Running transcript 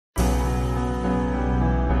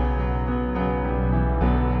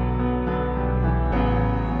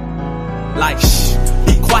like shh,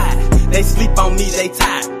 be quiet. They sleep on me, they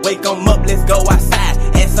tired. Wake 'em up, let's go outside.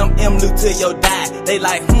 Add some MLoo to your diet. They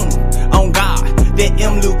like, on God. That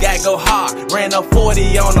MLoo guy go hard. Ran up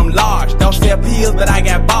 40 on them large. Don't sell pills, but I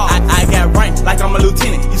got bars. I got rank like I'm a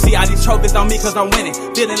lieutenant. You see all these trophies on me cause I'm winning.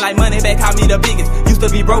 Feeling like money back, call me the biggest. Used to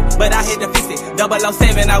be broke, but I had to fix it.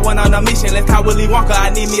 007, I went on a mission. Let's call Willy Wonka, I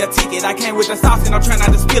need me a ticket. I came with the sauce and I'm trying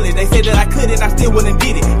not to spill it. They said that I couldn't, I still wouldn't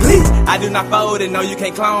get it. Please, I do not fold it. No, you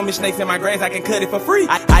can't clone me. Snakes in my grass, I can cut it for free.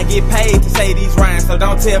 I get paid to say these rhymes, so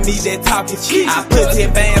don't tell me that talk is cheap. I put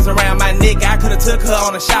 10 bands around my neck. I could've took her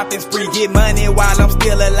on a shopping spree. Get money while I'm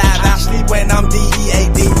still alive. I sleep when I'm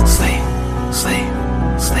DEAD. Sleep, sleep,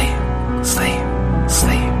 sleep, sleep,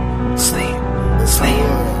 sleep, sleep,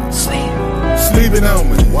 sleep, sleep. Sleeping on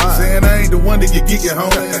me, saying I ain't the one that you geeking,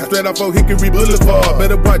 homie. Straight off of Hickory Boulevard.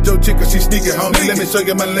 Better watch your chick 'cause she sneaking, homie. Let me show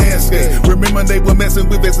you my landscape. Remember they were messing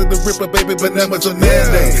with Vezzy the Ripper, baby, but now it's a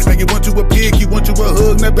NASDAQ. Now you want you a pig, you want you a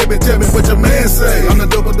hug. Now baby, tell me what your man say. I'm the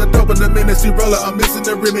dope of the Ministry roller. I'm missing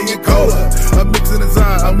the Remy and Cola. I'm mixing the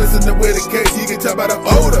Zion, I'm missing the wedding cake. You can tell by the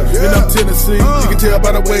odor. And I'm Tennessee, you can tell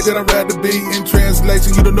by the way that I ride the beat. In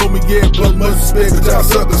translation, you don't know me yet, but much respect, but y'all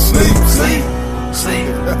suckers sleep. Sleep, sleep,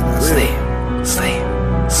 sleep, sleep,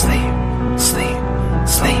 sleep, sleep,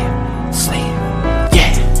 sleep, sleep.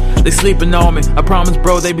 Yeah. They sleeping on me, I promise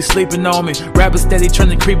bro, they be sleeping on me. Rappers steady trying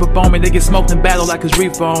to creep up on me. They get smoked in battle like it's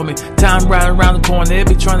reefer on me. Time riding around the corner, they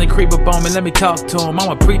be trying to creep up on me. Let me talk to them,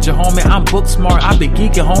 I'm a preacher, homie. I'm book smart, I be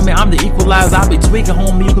geeking, homie. I'm the equalizer, I be tweaking,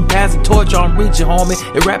 homie. You can pass the torch, I'm reaching, homie.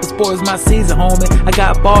 If rapping sport is my season, homie. I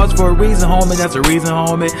got bars for a reason, homie. That's a reason,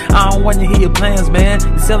 homie. I don't want to hear your plans, man.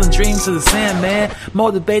 You're selling dreams to the sand, man.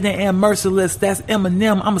 Motivating and merciless, that's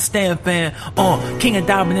Eminem, I'm a Stan fan. King of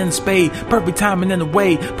diamond in the spade, perfect timing in the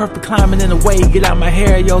way, perfect climbing in the way. Get out my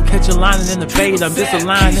hair, yo, catch a line in the fade. I'm just a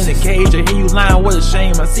lion in the cage. I hear you lying, what a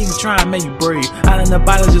shame. I see you trying, man, you brave. Out in the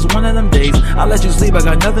bottle, just one of them days. I'll let you sleep, I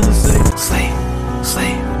got nothing to say. Sleep,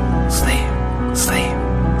 sleep, sleep, sleep,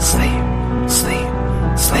 sleep, sleep,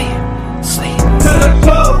 sleep, sleep. To the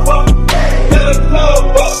club, up, to the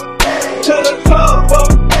club, up, to the club, up,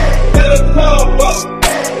 to the club, up,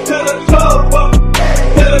 to the club, up,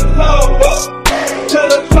 to the club, up, to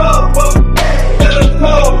the club.